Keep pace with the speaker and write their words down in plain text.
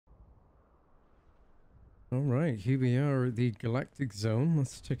Alright, here we are at the Galactic Zone.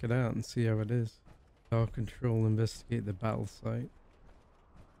 Let's check it out and see how it is. Star Control, investigate the battle site.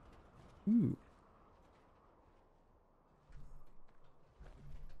 Ooh.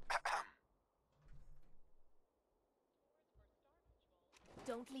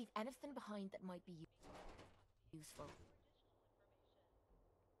 Don't leave anything behind that might be useful.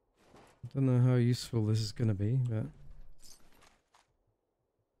 I don't know how useful this is going to be, but...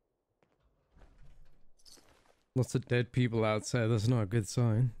 Lots of dead people outside, that's not a good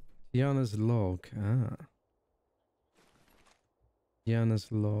sign. Tiana's log,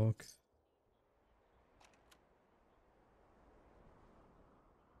 Tiana's log.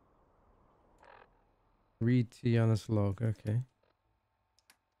 Read Tiana's log, okay.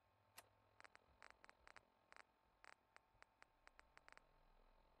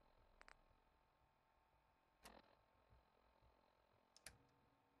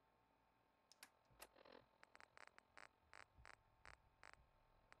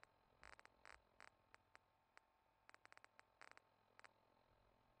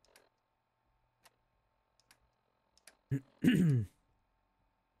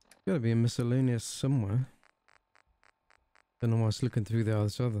 Gotta be a miscellaneous somewhere. Don't know why I was looking through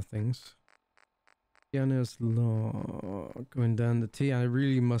those other things. Tiana's log. Going down the T. I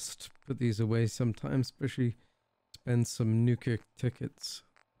really must put these away sometime, especially spend some Nuka tickets,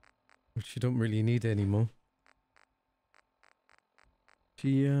 which you don't really need anymore.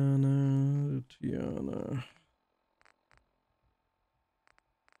 Tiana.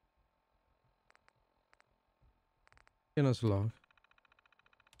 Tiana's log.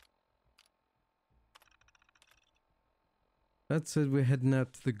 That said, we're heading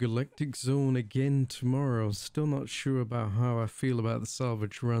out to the Galactic Zone again tomorrow. Still not sure about how I feel about the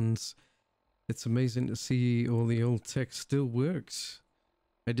salvage runs. It's amazing to see all the old tech still works.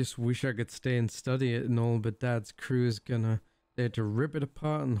 I just wish I could stay and study it and all, but Dad's crew is gonna there to rip it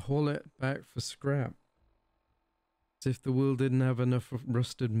apart and haul it back for scrap. As if the world didn't have enough of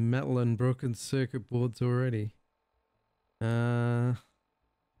rusted metal and broken circuit boards already.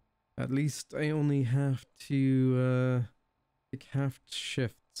 At least I only have to take half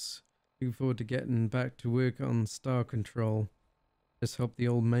shifts. Looking forward to getting back to work on Star Control. Just hope the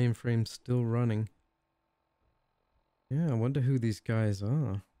old mainframe's still running. Yeah, I wonder who these guys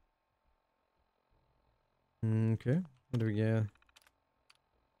are. Okay, what do we get?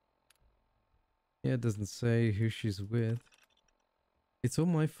 Yeah, it doesn't say who she's with. It's all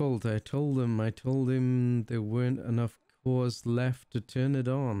my fault. I told him there weren't enough cores left to turn it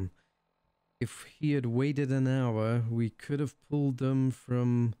on. If he had waited an hour, we could have pulled them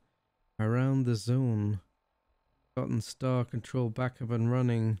from around the zone. Gotten Star Control back up and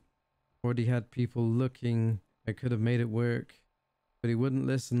running. Already had people looking. I could have made it work. But he wouldn't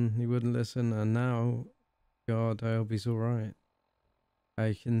listen. And now, God, I hope he's alright.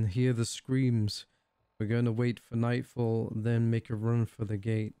 I can hear the screams. We're going to wait for nightfall, then make a run for the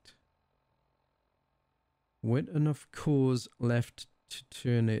gate. Weren't enough cores left to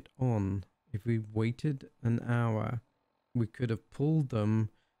turn it on. If we waited an hour, we could have pulled them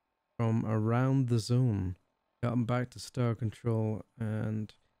from around the zone, gotten back to Star Control,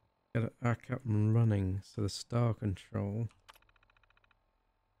 and got it back up and running. So the Star Control.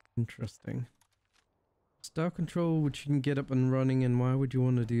 Interesting. Star Control, which you can get up and running, and why would you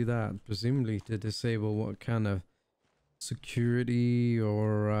want to do that? Presumably to disable what kind of security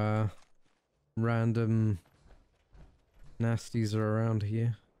or random nasties are around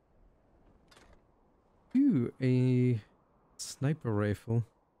here. Ooh, a sniper rifle.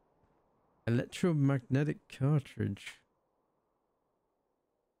 Electromagnetic cartridge.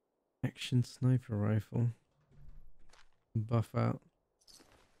 Action sniper rifle. Buff out.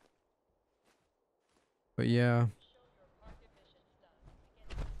 But yeah.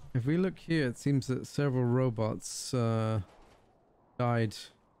 If we look here, it seems that several robots died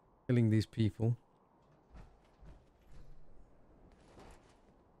killing these people.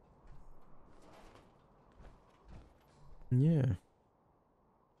 Yeah.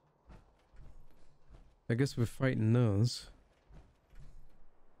 I guess we're fighting those.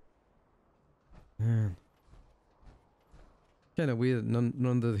 Man. Kinda weird that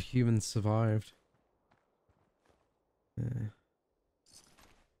none of the humans survived. Yeah.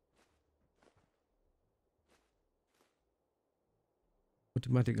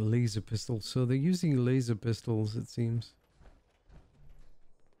 Automatic laser pistol. So they're using laser pistols, it seems.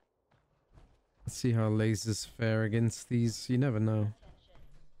 Let's see how lasers fare against these. You never know.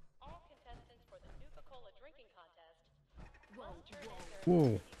 All contestants for the Nuka-Cola drinking contest.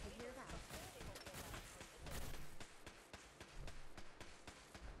 Whoa.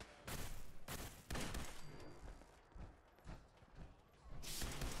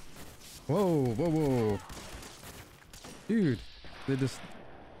 Whoa, whoa, whoa. Dude, they just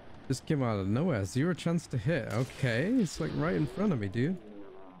came out of nowhere. Zero chance to hit. Okay, it's like right in front of me, dude.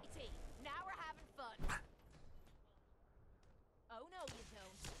 See, now we're having fun. Oh no, you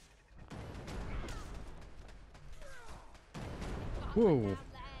don't. Whoa.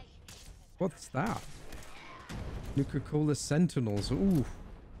 What's that? Nuka-Cola Sentinels. Ooh.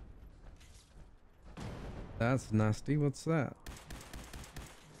 That's nasty. What's that?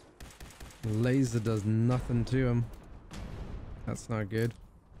 Laser does nothing to him. That's not good.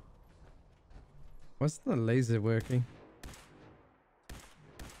 Why's the laser working?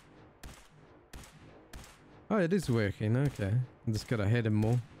 Oh, it is working. Okay. I just gotta hit him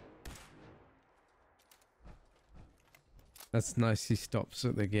more. That's nice. He stops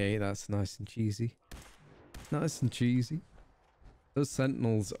at the gate. That's nice and cheesy. Nice and cheesy. Those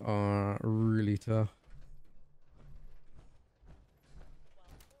sentinels are really tough.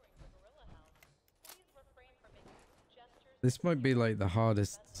 This might be like the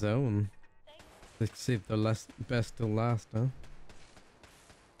hardest zone. Let's save the best till last, huh?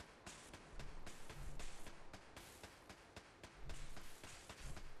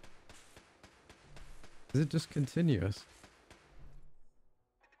 Is it just continuous?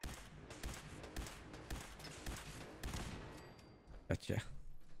 Gotcha.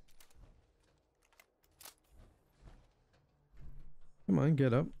 Come on,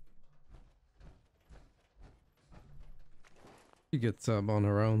 get up. She gets up on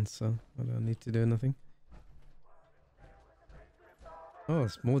her own, so I don't need to do anything. Oh,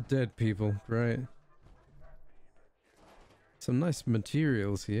 it's more dead people. Great. Some nice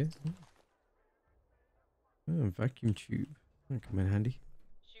materials here. Oh, vacuum tube. That'll come in handy.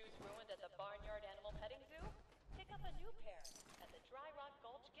 Shoes ruined at the Barnyard Animal Petting Zoo? Pick up a new pair at the Dry Rock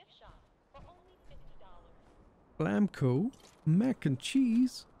Gulch gift shop for only $50. Blamco, mac and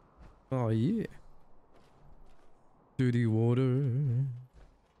cheese. Oh yeah. Dirty water.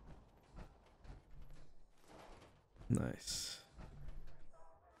 Nice.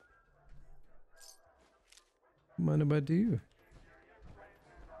 Mind if I do?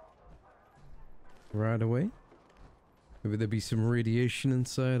 Right away. Maybe there'll be some radiation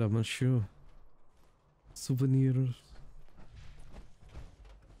inside. I'm not sure. Souvenirs.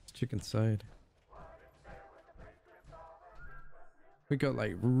 Let's check inside. We got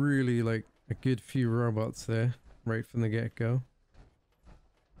like really like a good few robots there right from the get-go.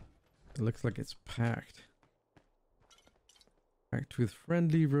 It looks like it's packed. Packed with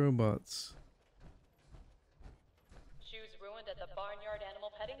friendly robots. Shoes ruined at the Barnyard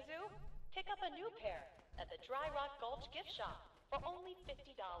Animal Petting Zoo? Pick up a new pair at the Dry Rock Gulch gift shop for only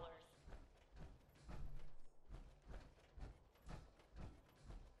 $50.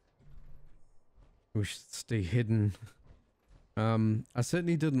 We should stay hidden. I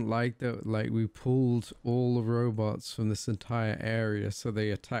certainly didn't like that, like, we pulled all the robots from this entire area so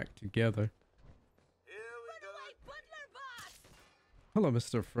they attacked together. Hello,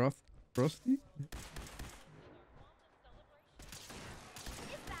 Mr. Frosty?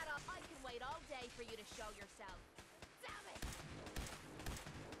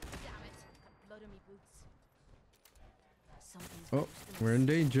 Oh, we're in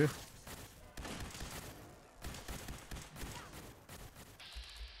danger.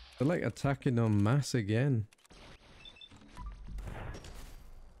 They're like attacking en masse again.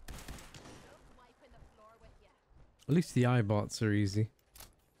 At least the iBots are easy.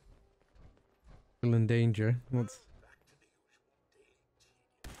 Still in danger. What's...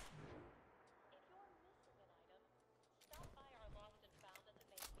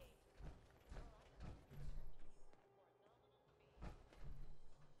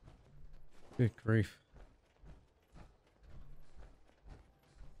 Good grief.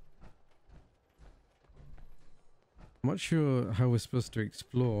 I'm not sure how we're supposed to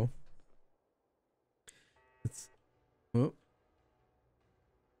explore. It's... Oh.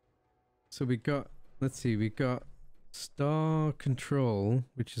 So we got... Let's see, we got star control,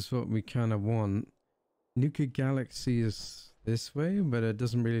 which is what we kind of want. Nuka Galaxy is this way, but it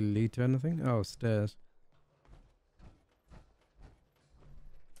doesn't really lead to anything. Oh, stairs.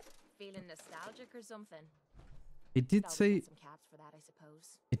 Feeling nostalgic or something? It did say... Some caps for that, I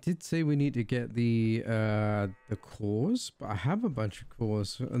suppose. It did say we need to get the cores, but I have a bunch of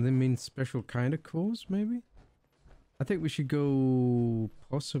cores, and they mean special kind of cores, maybe? I think we should go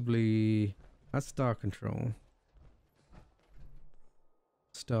possibly... That's star control.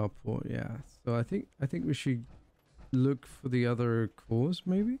 Starport, yeah. So I think we should look for the other cores,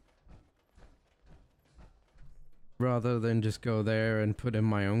 maybe? Rather than just go there and put in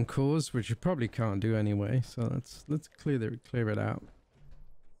my own cores, which you probably can't do anyway. So let's clear it out.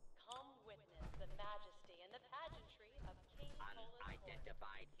 Come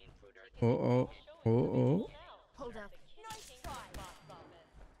Oh, oh, oh, oh. Hold up. Nice try.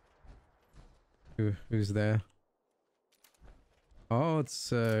 Who's there? Oh,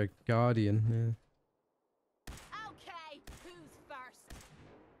 it's Guardian. Okay, who's first?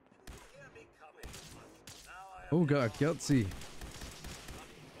 Yeah. Oh, got gutsy.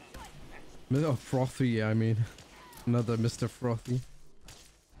 Oh, frothy. I mean, another Mr. Frothy.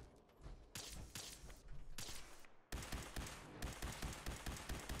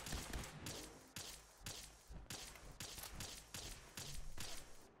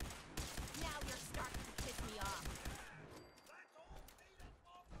 Now you're starting to piss me off.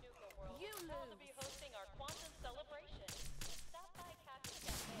 Nukaworld You is proud to be lose. hosting our quantum celebration. Stop by Cafe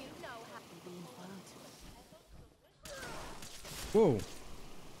Cafe. You know how to be food. Whoa.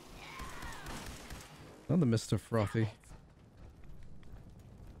 Another Mr. Frothy.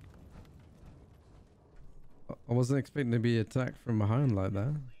 I wasn't expecting to be attacked from behind like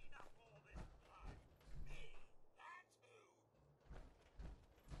that.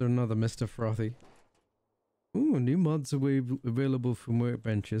 There's another Mr. Frothy. Ooh, new mods available from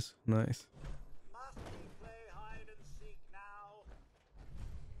workbenches. Nice.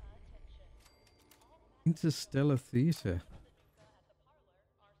 Interstellar Theater.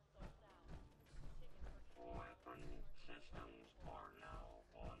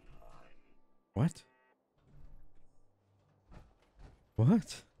 What?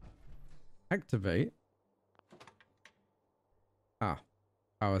 What? Activate? Ah.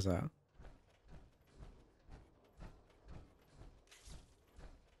 How was that?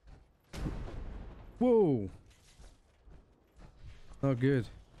 Whoa! Oh, good.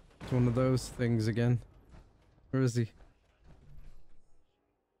 It's one of those things again. Where is he?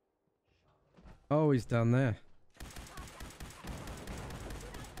 Oh, he's down there.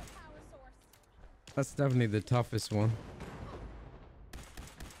 That's definitely the toughest one.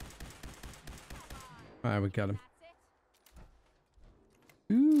 Alright, we got him.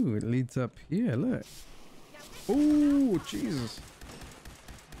 Ooh, it leads up here, look. Oh, Jesus.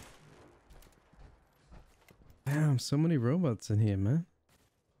 Damn, so many robots in here, man.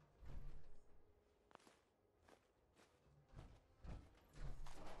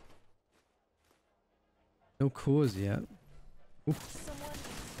 No cores yet. Oof.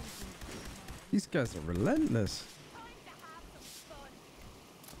 These guys are relentless.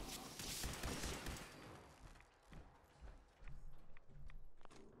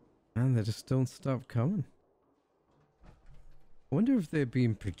 Man, they just don't stop coming. I wonder if they're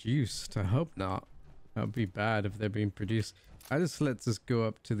being produced. I hope not. That would be bad if they're being produced. I just let us go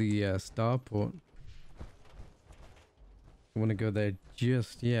up to the starport. I want to go there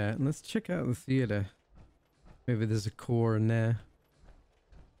just yet. And let's check out the theater. Maybe there's a core in there.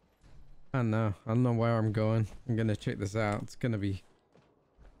 I don't know. I don't know where I'm going. I'm going to check this out. It's going to be...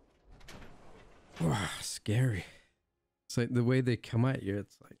 wow, scary. It's like the way they come at you.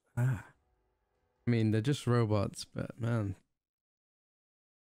 It's like, ah. I mean, they're just robots, but man.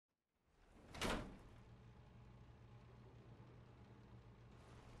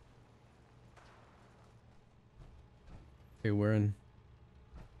 Okay, we're in.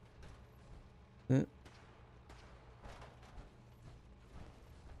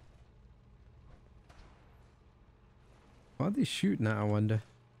 Why are they shooting at, I wonder?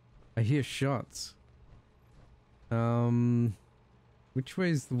 I hear shots. Which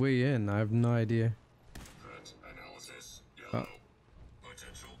way is the way in? I have no idea. Threat analysis yellow. Oh.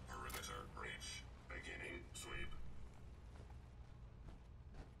 Potential perimeter breach. Beginning sweep.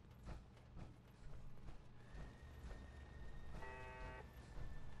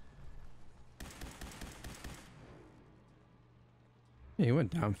 Yeah, he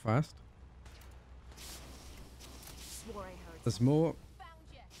went down fast. Swore I heard. There's more. Found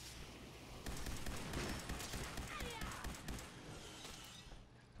you.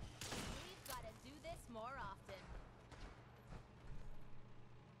 We've got to do this more often.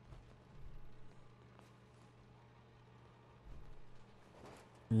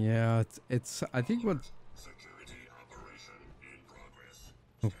 Yeah, it's I think what... Security operation in progress.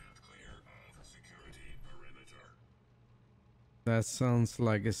 Stand clear of security perimeter. that sounds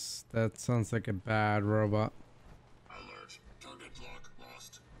like a bad robot. Alert. Target lock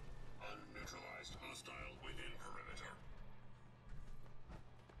lost. Unneutralized hostile within perimeter.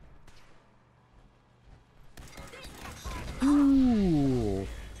 Target lock status. Ooh.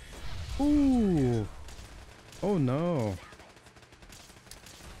 Ooh. Oh no.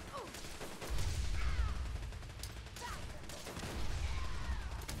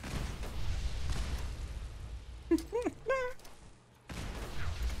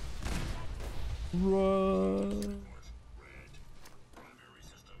 Run. Red. Primary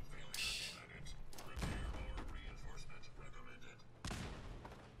system failure.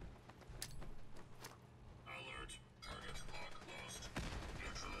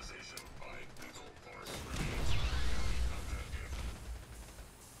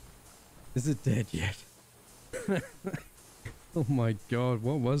 Is it dead yet? Oh my god,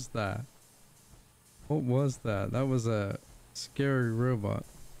 what was that? What was that? That was a scary robot.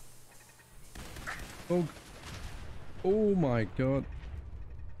 Oh, oh my god.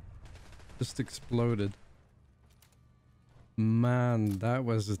 Just exploded. Man, that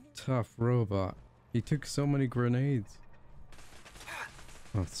was a tough robot. He took so many grenades.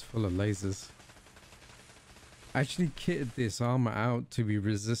 Oh, it's full of lasers. I actually kitted this armor out to be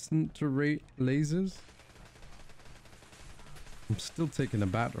resistant to lasers. I'm still taking a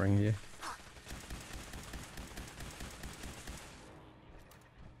battering here.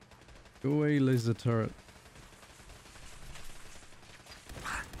 Go away, laser turret.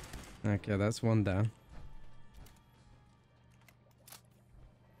 Okay, that's one down.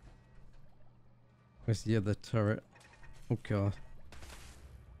 Where's the other turret? Oh god.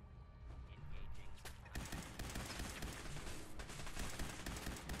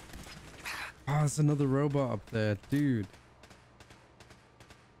 Oh, there's another robot up there, dude.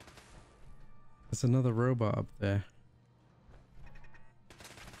 There's another robot up there.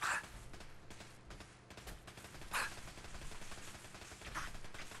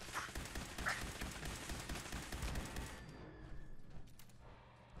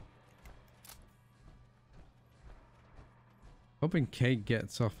 Hoping Kate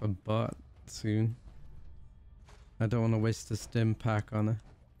gets off a butt soon. I don't want to waste a stim pack on her.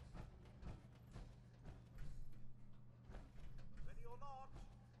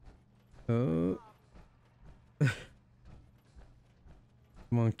 Oh.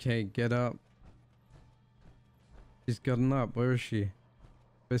 Come on, Kate, get up. She's gotten up. Where is she?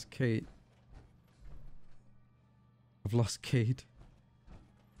 Where's Kate? I've lost Kate.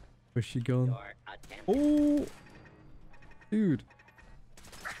 Where's she gone? Oh! Dude.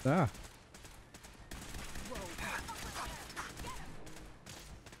 Ah.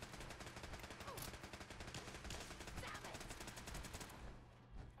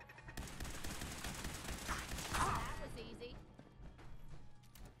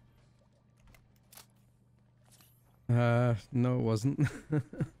 No, it wasn't.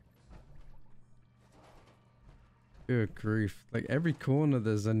 Good grief. Like every corner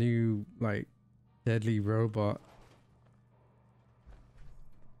there's a new, like, deadly robot.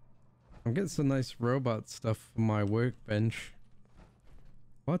 I'm getting some nice robot stuff for my workbench.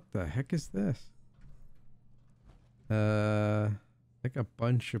 What the heck is this? Like a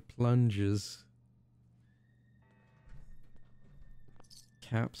bunch of plunges.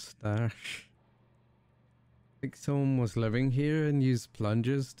 Cap stash. I think someone was living here and used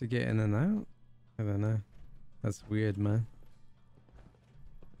plungers to get in and out. I don't know. That's weird, man.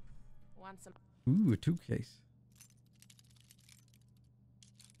 Want some? Ooh, a 2 case.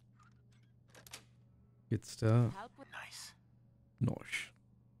 Good stuff. Help with Nice. Nosh.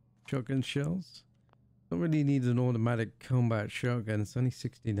 Shotgun shells. Don't really need an automatic combat shotgun. It's only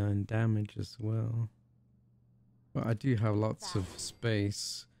 69 damage as well. But I do have lots of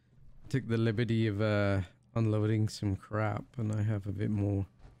space. Took the liberty of unloading some crap, and I have a bit more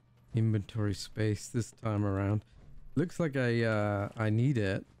inventory space this time around. Looks like I need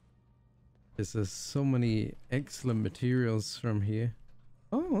it. There's so many excellent materials from here.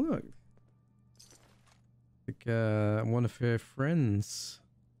 Oh look, like one of her friends.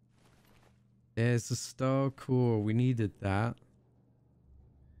 There's a star core. We needed that.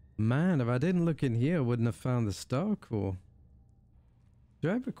 Man, if I didn't look in here, I wouldn't have found the star core. Do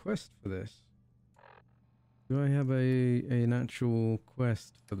I have a quest for this? Do I have an actual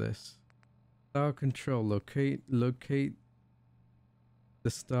quest for this? Star control. Locate the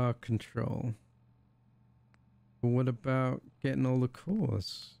star control. But what about getting all the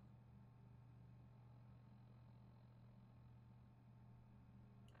cores?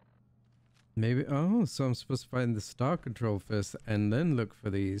 Maybe, oh, so I'm supposed to find the star control first and then look for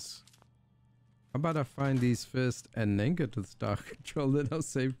these. How about I find these first and then get to the star control, then I'll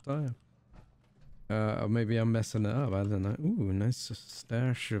save time. Or maybe I'm messing it up, I don't know. Ooh, nice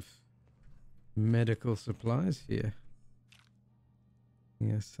stash of medical supplies here.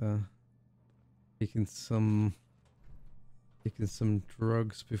 Yes, taking some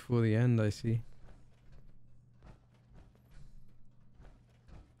drugs before the end, I see.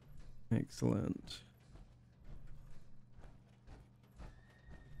 Excellent.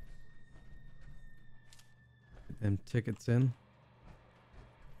 Get them tickets in.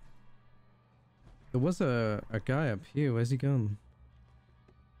 There was a guy up here. Where's he gone?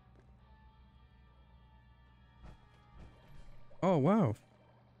 Oh, wow.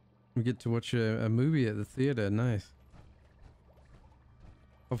 We get to watch a movie at the theater. Nice.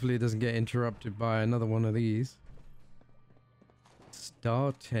 Hopefully it doesn't get interrupted by another one of these.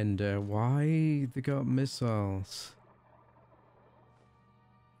 Star Tender. Why they got missiles?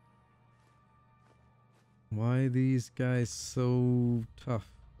 Why are these guys so tough?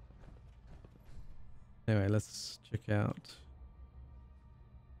 Anyway, let's check out.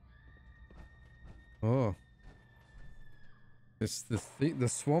 Oh. It's the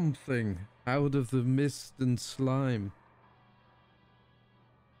swamp thing. Out of the mist and slime.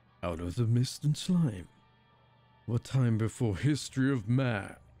 Out of the mist and slime. What time before history of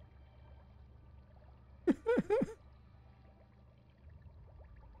man?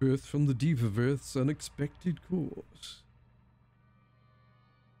 Birth from the deep of Earth's unexpected course.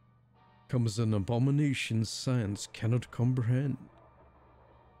 Comes an abomination science cannot comprehend.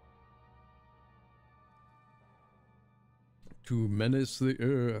 To menace the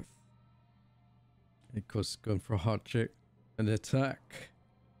Earth. Of course, going for a hot chick. An attack.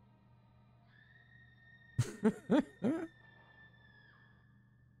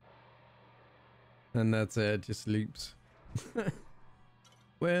 And that's it, just leaps.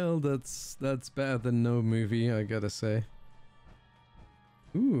 Well, that's better than no movie, I gotta say.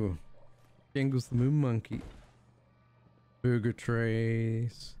 Ooh, Jangles the Moon Monkey. Burger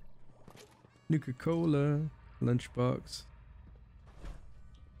trays. Nuka-Cola. Lunchbox.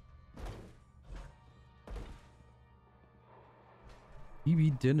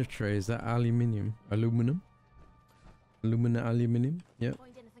 EV dinner tray, is that aluminium? Aluminum? Aluminium? Yep.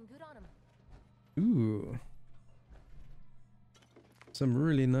 Find anything good on him? Ooh. Some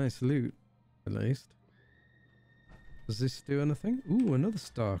really nice loot, at least. Does this do anything? Ooh, another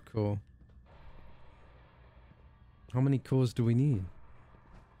star core. How many cores do we need?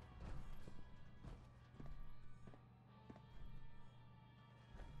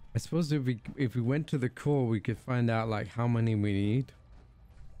 I suppose if we went to the core, we could find out like how many we need.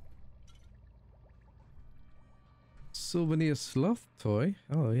 Souvenir sloth toy.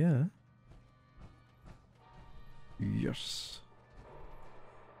 Oh yeah. Yes.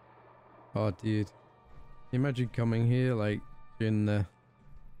 Oh dude. Can you imagine coming here like in the...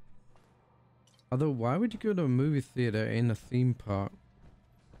 Although why would you go to a movie theater in a theme park?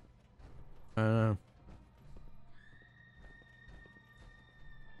 I don't know.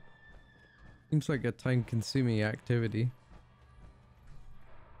 Seems like a time-consuming activity.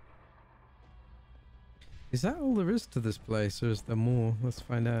 Is that all there is to this place, or is there more? Let's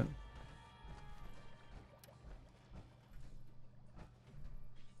find out.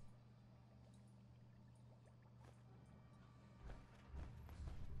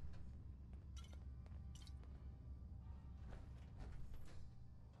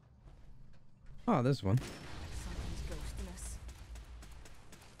 Oh, there's one. Something's ghosting us.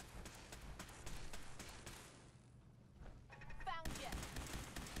 Found you.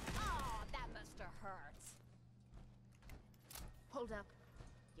 Oh, that must have hurt. Hold up.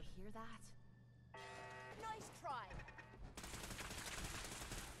 You hear that? Nice try.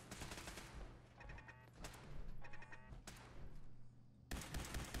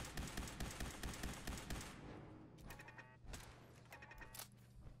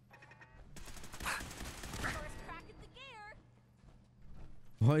 First crack at the gear.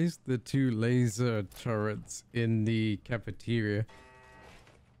 Why is the two laser turrets in the cafeteria?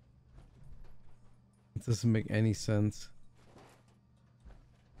 It doesn't make any sense.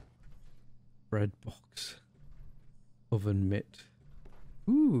 Bread box. Oven mitt.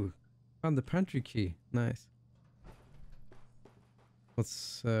 Ooh, found the pantry key. Nice.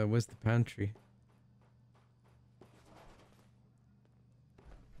 Where's the pantry?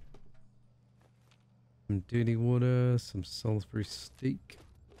 Some dirty water, some Salisbury steak.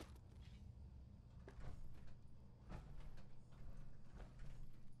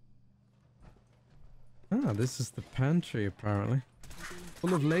 Ah, this is the pantry apparently.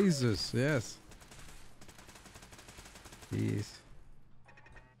 Full of lasers, yes. Jeez.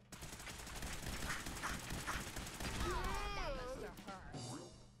 That must have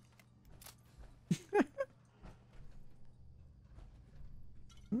hurt.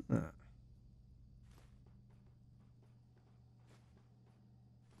 Ah.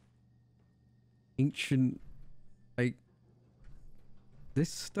 Ancient, like, this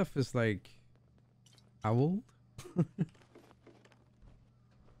stuff is like how old?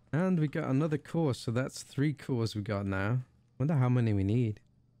 And we got another core, so that's 3 cores we got now. Wonder how many we need.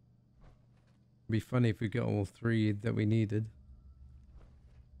 It'd be funny if we got all 3 that we needed.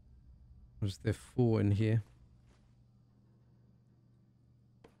 Was there 4 in here?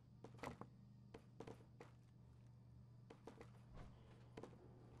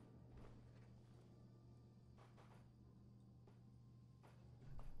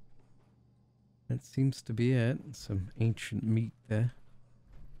 That seems to be it. Some ancient meat there.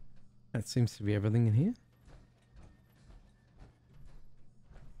 That seems to be everything in here.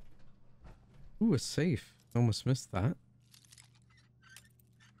 Ooh, a safe. Almost missed that.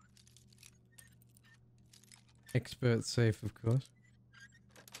 Expert safe, of course.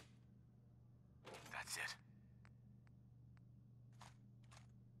 That's it.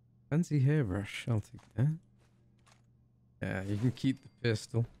 Fancy hairbrush. I'll take that. Yeah, you can keep the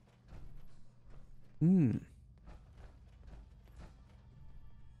pistol. Hmm.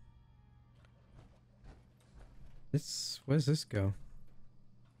 Where's this go?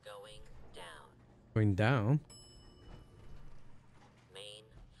 Going down. Going down? Main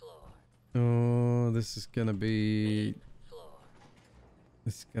floor. Oh, this is gonna be... Main floor.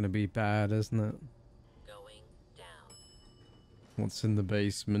 This is gonna be bad, isn't it? Going down. What's in the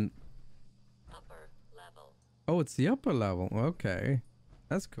basement? Upper level. Oh, it's the upper level. Okay.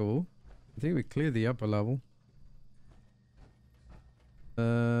 That's cool. I think we cleared the upper level.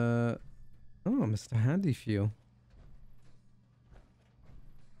 Oh, Mr. Handy Fuel.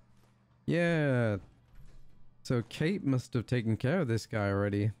 Yeah. So Kate must have taken care of this guy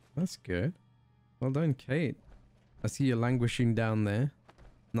already. That's good. Well done, Kate. I see you languishing down there.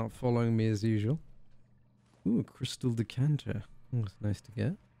 Not following me as usual. Ooh, a crystal decanter. Oh, that's nice to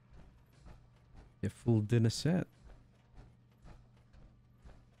get. Your full dinner set.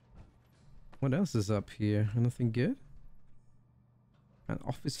 What else is up here? Anything good? An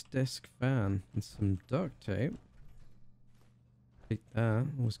office desk fan and some duct tape. Take that.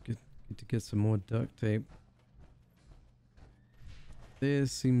 It was good to get some more duct tape. There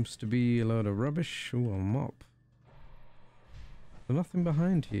seems to be a lot of rubbish. Ooh, a mop. There's nothing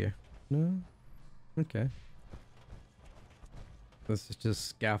behind here. No? Okay. This is just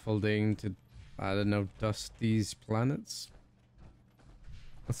scaffolding to, I don't know, dust these planets.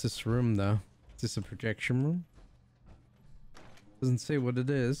 What's this room though? Is this a projection room? Doesn't say what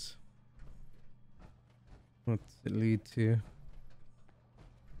it is. What's it lead to?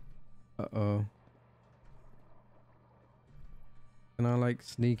 Uh-oh. Can I like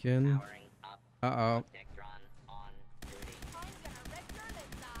sneak in? Powering up. Uh-oh. Dectron on duty. I'm gonna rip your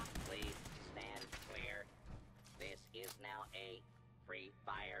lips off. Please stand clear. This is now a free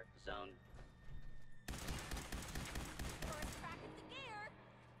fire zone. First crack at the gear.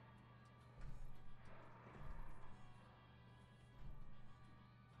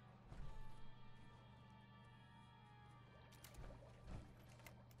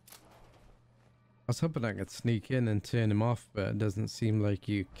 I was hoping I could sneak in and turn him off, but it doesn't seem like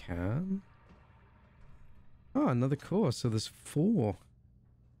you can. Oh, another core. So there's four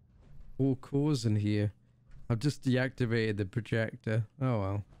cores in here. I've just deactivated the projector. Oh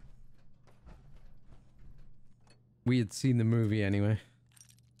well. We had seen the movie anyway.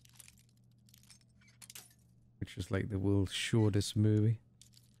 Which was like the world's shortest movie.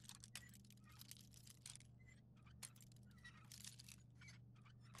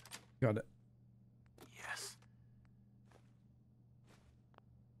 Got it. Yes.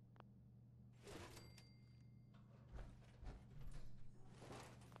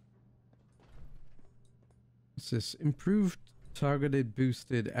 What's this? Improved, targeted,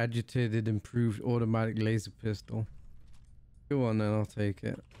 boosted, agitated, improved automatic laser pistol. Go on then, I'll take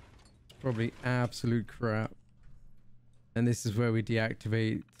it. It's probably absolute crap. And this is where we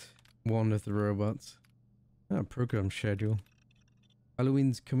deactivate one of the robots. Ah, program schedule.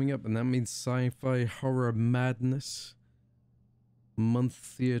 Halloween's coming up and that means sci-fi horror madness. Month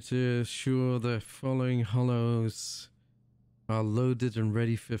theater, sure the following hollows are loaded and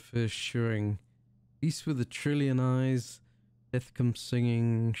ready for first showing. Beast with a trillion eyes, death comes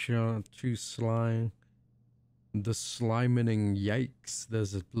singing, chartreuse slime. The slimening, yikes,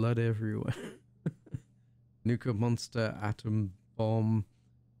 there's blood everywhere. Nuka monster, atom bomb,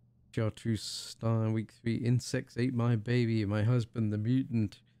 chartreuse star, week 3, insects ate my baby, my husband, the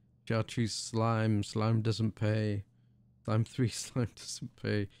mutant, chartreuse slime, slime doesn't pay, slime 3, slime doesn't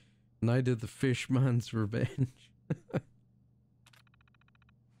pay, neither the fish man's revenge.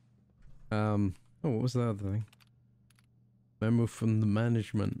 Oh, what was the other thing? Memo from the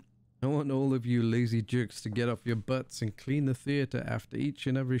management. I want all of you lazy jerks to get off your butts and clean the theater after each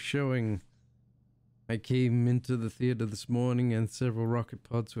and every showing. I came into the theater this morning and several rocket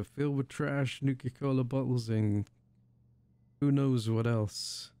pods were filled with trash, Nuka-Cola bottles, and who knows what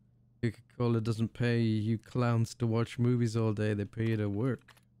else. Nuka-Cola doesn't pay you clowns to watch movies all day, they pay you to work.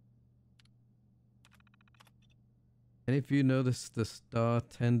 And if you notice the star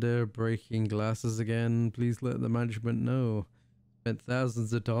tender breaking glasses again, please let the management know. Spent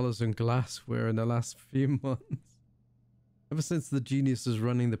thousands of dollars on glassware in the last few months. Ever since the geniuses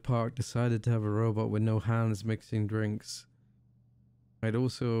running the park decided to have a robot with no hands mixing drinks, I'd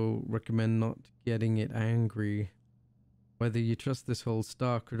also recommend not getting it angry. Whether you trust this whole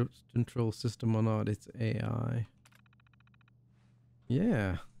star control system or not, it's AI.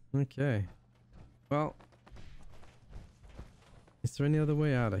 Yeah, okay. Well, is there any other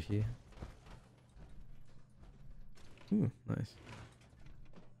way out of here? Ooh, nice.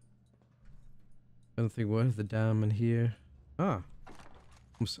 I don't think worth the dam in here. Ah,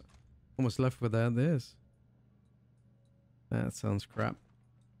 almost left without this. That sounds crap.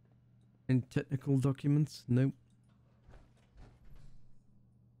 Any technical documents? Nope.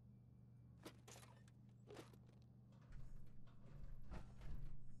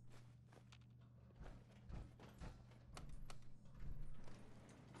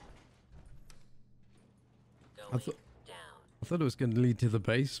 I thought it was going to lead to the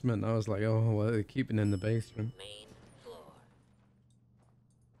basement. I was like, oh, well, they're keeping in the basement. Main floor.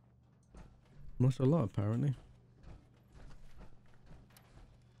 Not a lot, apparently.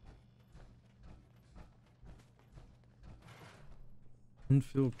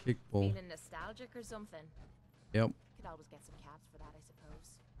 Unfilled kickball. Feeling nostalgic or something? Yep. Could always get some cabs for that, I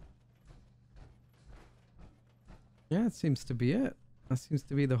suppose. Yeah, it seems to be it. That seems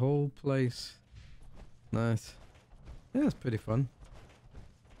to be the whole place. Nice. Yeah, it's pretty fun.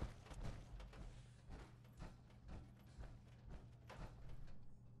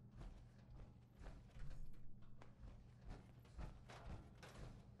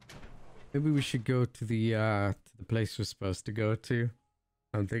 Maybe we should go to the place we're supposed to go to.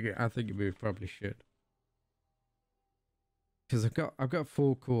 I think we probably should. Because I've got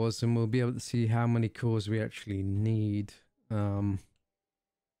 4 cores and we'll be able to see how many cores we actually need.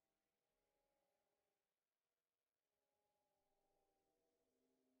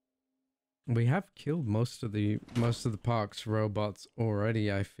 We have killed most of the park's robots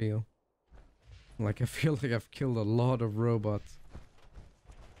already, I feel. Like I feel like I've killed a lot of robots.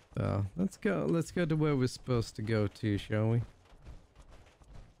 Let's go to where we're supposed to go to, shall we? I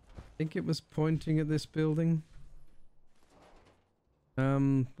think it was pointing at this building.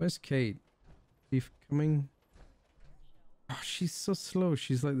 Where's Kate? She coming? Oh, she's so slow.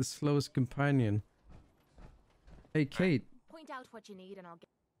 She's like the slowest companion. Hey, Kate. Point out what you need and I'll get...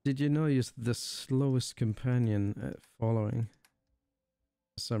 Did you know you're the slowest companion at following?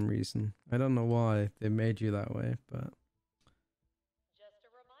 For some reason. I don't know why they made you that way, but... Just a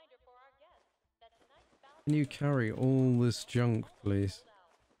reminder for our guests that tonight's bounty Can you carry all this junk, please? sold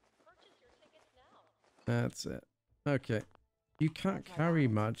out. Purchase your tickets now. That's it. Okay. You can't carry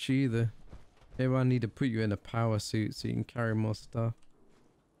much either. Maybe I need to put you in a power suit so you can carry more stuff.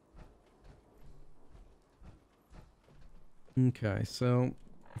 Okay, so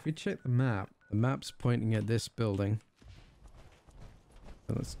if we check the map's pointing at this building.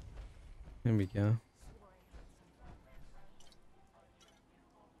 So let's... Here we go.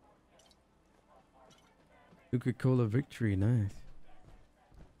 Coca-Cola Victory, nice.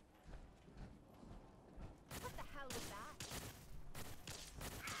 What the hell was that?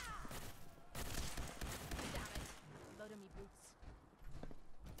 Damn it. Load of me boots.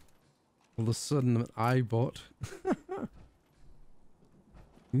 All of a sudden, an iBot.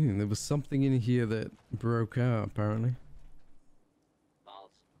 There was something in here that broke out, apparently.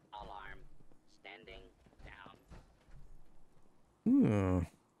 False alarm. Standing down. Oh.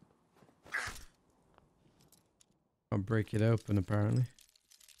 I'll break it open, apparently.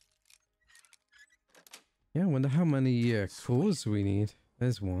 Yeah, I wonder how many cores we need.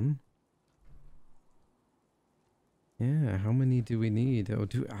 There's one. Yeah, how many do we need?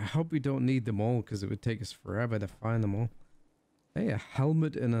 I hope we don't need them all, because it would take us forever to find them all. Hey, a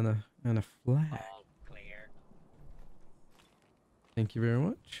helmet and a flag. All clear. Thank you very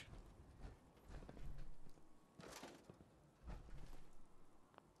much.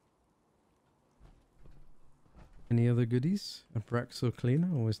 Any other goodies? A Braxo cleaner,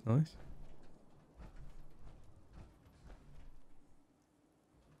 always nice.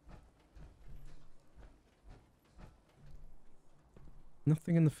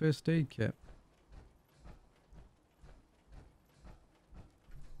 Nothing in the first aid kit.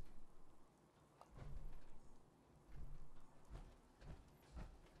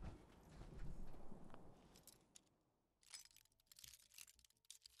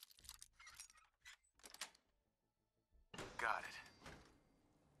 Got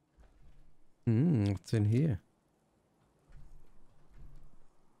it. What's in here?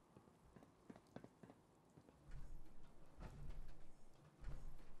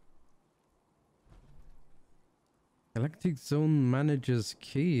 Galactic Zone manager's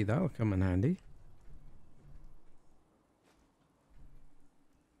key. That'll come in handy.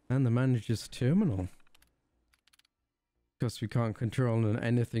 And the manager's terminal. Because we can't control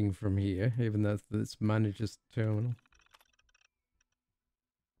anything from here, even though it's manager's terminal.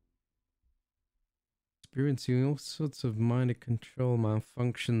 Experiencing all sorts of minor control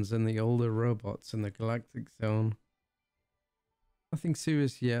malfunctions in the older robots in the Galactic Zone. Nothing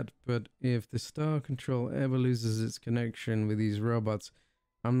serious yet, but if the Star Control ever loses its connection with these robots,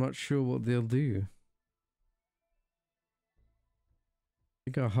 I'm not sure what they'll do. I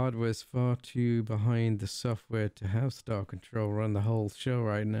think our hardware is far too behind the software to have Star Control run the whole show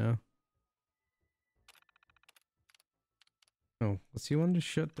right now. Oh, what's he want to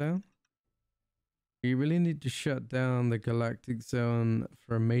shut down? We really need to shut down the Galactic Zone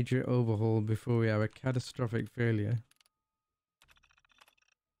for a major overhaul before we have a catastrophic failure.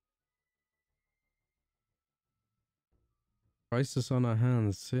 Crisis on our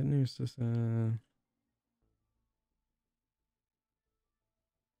hands. Certainly, it's just,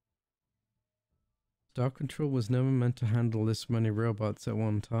 Star Control was never meant to handle this many robots at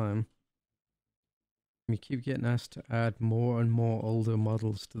one time. We keep getting asked to add more and more older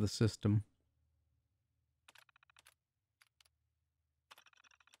models to the system.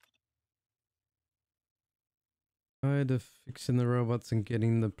 Tired of fixing the robots and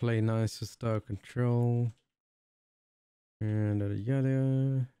getting them to play nice with Star Control. And yada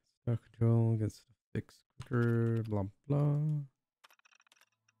yada. Star Control gets fixed quicker, blah blah.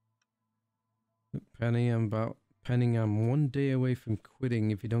 Penny, I'm 1 day away from quitting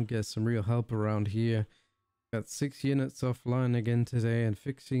if you don't get some real help around here. Got 6 units offline again today, and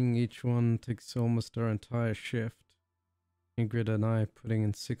fixing each one takes almost our entire shift. Ingrid and I are putting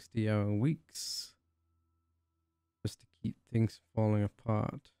in 60-hour weeks just to keep things falling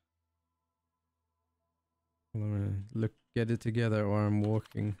apart. I'm gonna get it together or I'm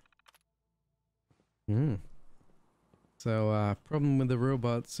working. So, problem with the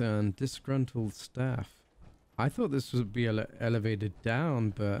robots and disgruntled staff. I thought this would be elevated down,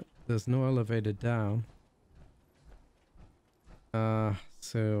 but there's no elevator down.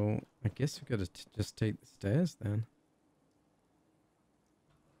 So I guess we gotta just take the stairs then.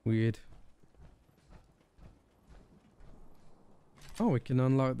 Weird. Oh, we can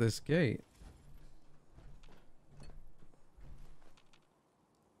unlock this gate.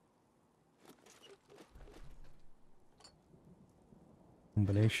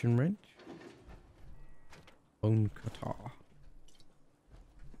 Combination wrench. Bone cutter.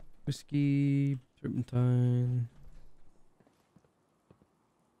 Whiskey, turpentine.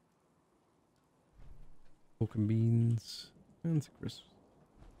 Pork and beans. And some crisps.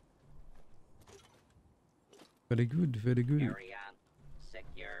 Very good, very good. Area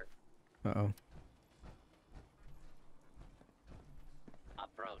secure. Uh-oh.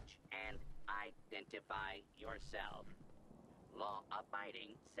 Approach and identify yourself.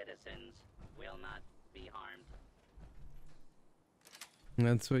 Law-abiding citizens will not be harmed.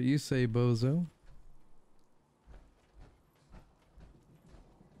 That's what you say, bozo.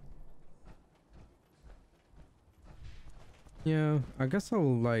 Yeah, I guess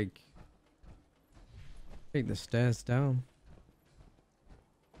I'll, like, take the stairs down.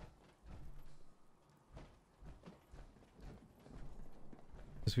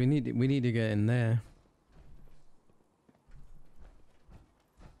 Because we need to get in there.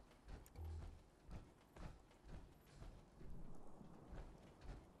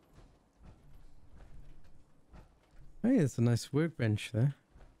 Hey, it's a nice workbench there.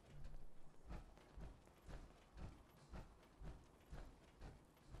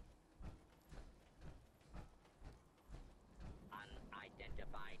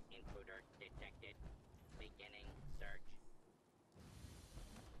 Unidentified intruder detected. Beginning search.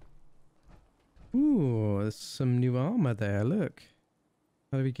 Ooh, there's some new armor there, look.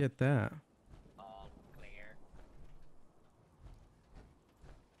 How do we get that? All clear.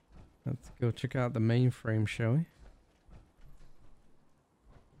 Let's go check out the mainframe, shall we?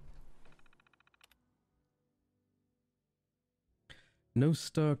 No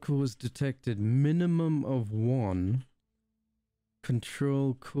star cores detected. Minimum of 1.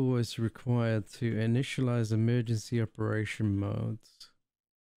 Control core is required to initialize emergency operation modes.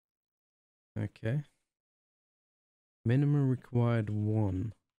 Okay. Minimum required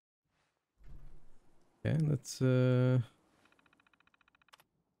 1. Okay, let's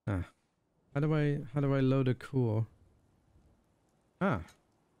how do I load a core?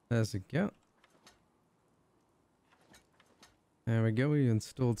 There's a go. There we go, we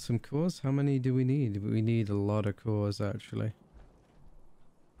installed some cores. How many do we need? We need a lot of cores, actually.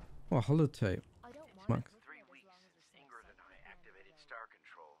 Oh, holotape. I don't mind Mark. it with 3 it as weeks long as it's since Ingrid and I safe. activated Star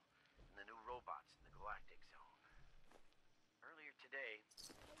Control and the new robots in the Galactic Zone. Earlier today,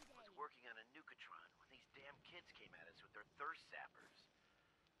 working on a Nukatron when these damn kids came at us with their thirst zappers.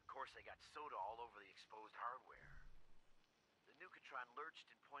 Of course, they got soda all over the exposed hardware. The Nukatron lurched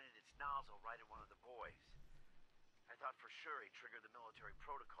and pointed its nozzle right at one of the boys. I thought for sure he triggered the military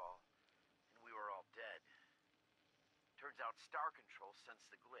protocol, and we were all dead. Turns out Star Control sensed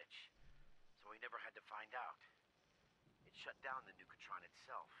the glitch, so we never had to find out. It shut down the Nukatron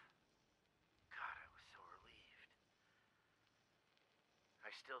itself. God, I was so relieved. I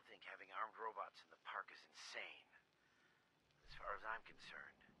still think having armed robots in the park is insane. As far as I'm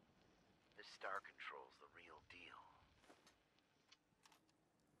concerned, this Star Control's the real deal.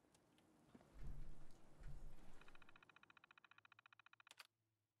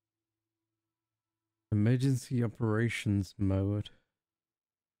 Emergency operations mode.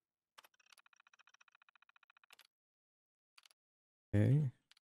 Okay.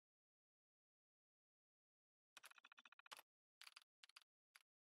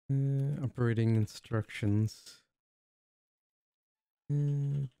 Operating instructions.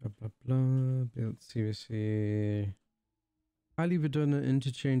 Blah blah blah. Build CVC. Highly redundant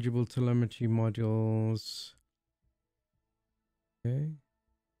interchangeable telemetry modules. Okay.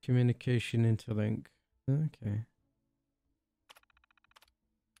 Communication interlink. Okay.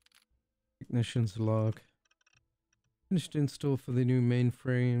 Technician's log. Finished install for the new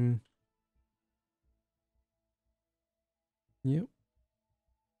mainframe. Yep.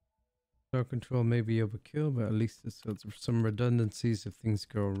 Star control may be overkill, but at least there's some redundancies if things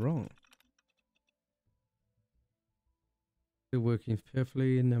go wrong. Still working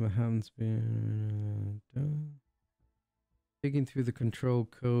carefully, never happens been done. Digging through the control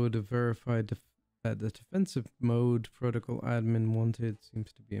code to verify that the defensive mode protocol admin wanted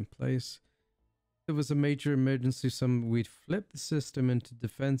seems to be in place. If there was a major emergency, we'd flip the system into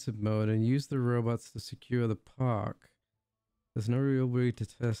defensive mode and use the robots to secure the park. There's no real way to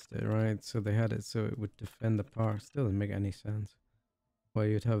test it, right? So they had it so it would defend the park. Still doesn't make any sense. Why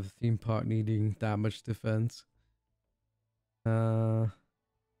you'd have a theme park needing that much defense. Yeah,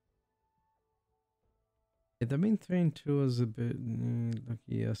 the main train tour is a bit lucky.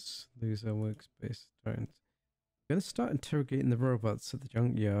 Yes, lose our workspace. I'm gonna start interrogating the robots at the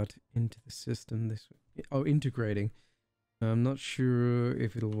junkyard into the system this week. Oh, integrating. I'm not sure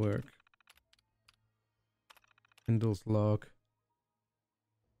if it'll work. Windows log.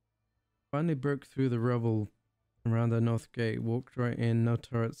 Finally broke through the rubble around the north gate. Walked right in. No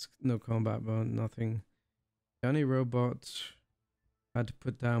turrets, no combat bone, nothing. The only robot I had to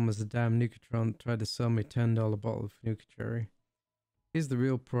put down was the damn Nukatron that tried to sell me $10 bottle of Nukacherry. Here's the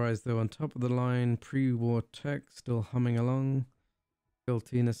real prize though. On top of the line, pre-war tech still humming along.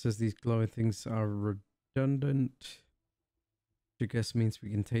 Tina says these glowing things are redundant. Which I guess means we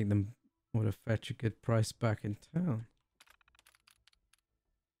can take them or to fetch a good price back in town.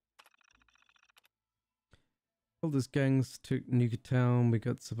 All those gangs took Nukatown. We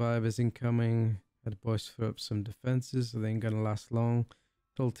got survivors incoming. Had the boys throw up some defenses, so they ain't gonna last long.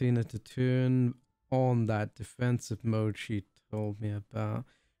 Told Tina to turn on that defensive mode she told me about.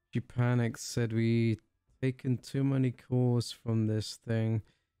 She panicked, said we taken too many cores from this thing.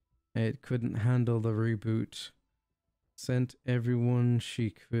 It couldn't handle the reboot. Sent everyone she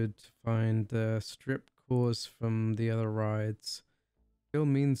could to find strip cores from the other rides. Still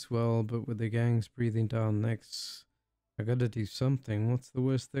means well, but with the gangs breathing down necks, I gotta do something. What's the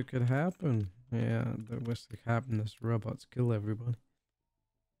worst that could happen? Yeah, the worst that could happen is robots kill everybody.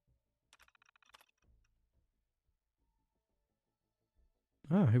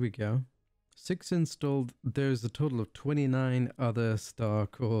 Ah, here we go. 6 installed. There's a total of 29 other star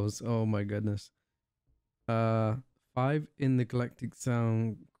cores. Oh my goodness. 5 in the Galactic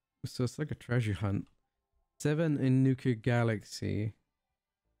Zone. So it's like a treasure hunt. 7 in Nuka Galaxy.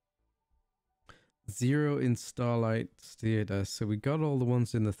 0 in Starlight Theater. So we got all the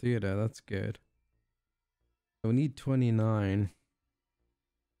ones in the theater. That's good. So we need 29.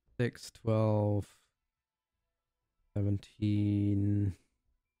 6, 12, 17.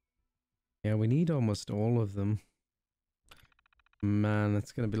 Yeah, we need almost all of them. Man,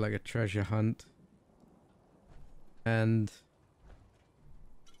 it's gonna be like a treasure hunt. And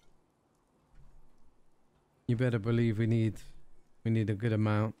you better believe we need a good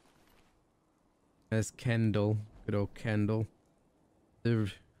amount. There's Kendall, good old Kendall. Who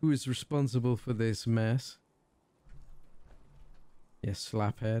is responsible for this mess? Yes,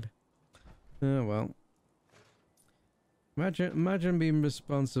 slaphead. Oh well. Imagine being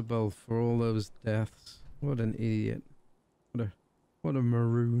responsible for all those deaths. What an idiot. What a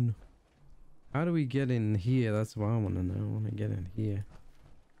maroon. How do we get in here? That's what I want to know. I want to get in here.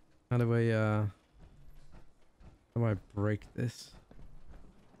 How do I break this?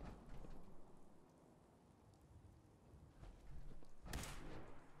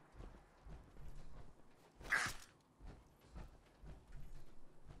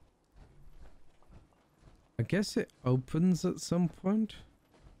 I guess it opens at some point.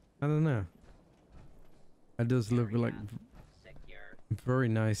 I don't know. It does look like Secure. very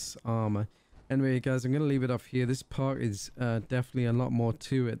nice armor. Anyway, guys, I'm going to leave it off here. This part is definitely a lot more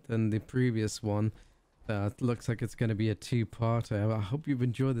to it than the previous one. It looks like it's going to be a two-parter. I hope you've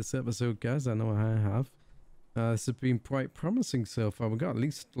enjoyed this episode, guys. I know I have. This has been quite promising so far. We've got at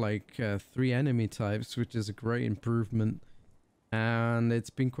least like 3 enemy types, which is a great improvement. And it's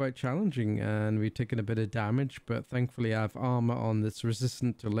been quite challenging, and we've taken a bit of damage, but thankfully I have armor on that's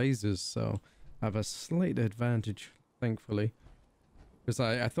resistant to lasers, so I have a slight advantage, thankfully. Because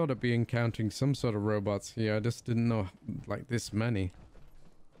I thought I'd be encountering some sort of robots here. I just didn't know like this many.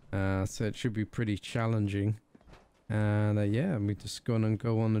 So it should be pretty challenging. And yeah, we're just gonna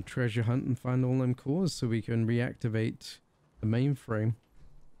go on a treasure hunt and find all them cores so we can reactivate the mainframe.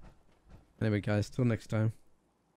 Anyway guys, till next time.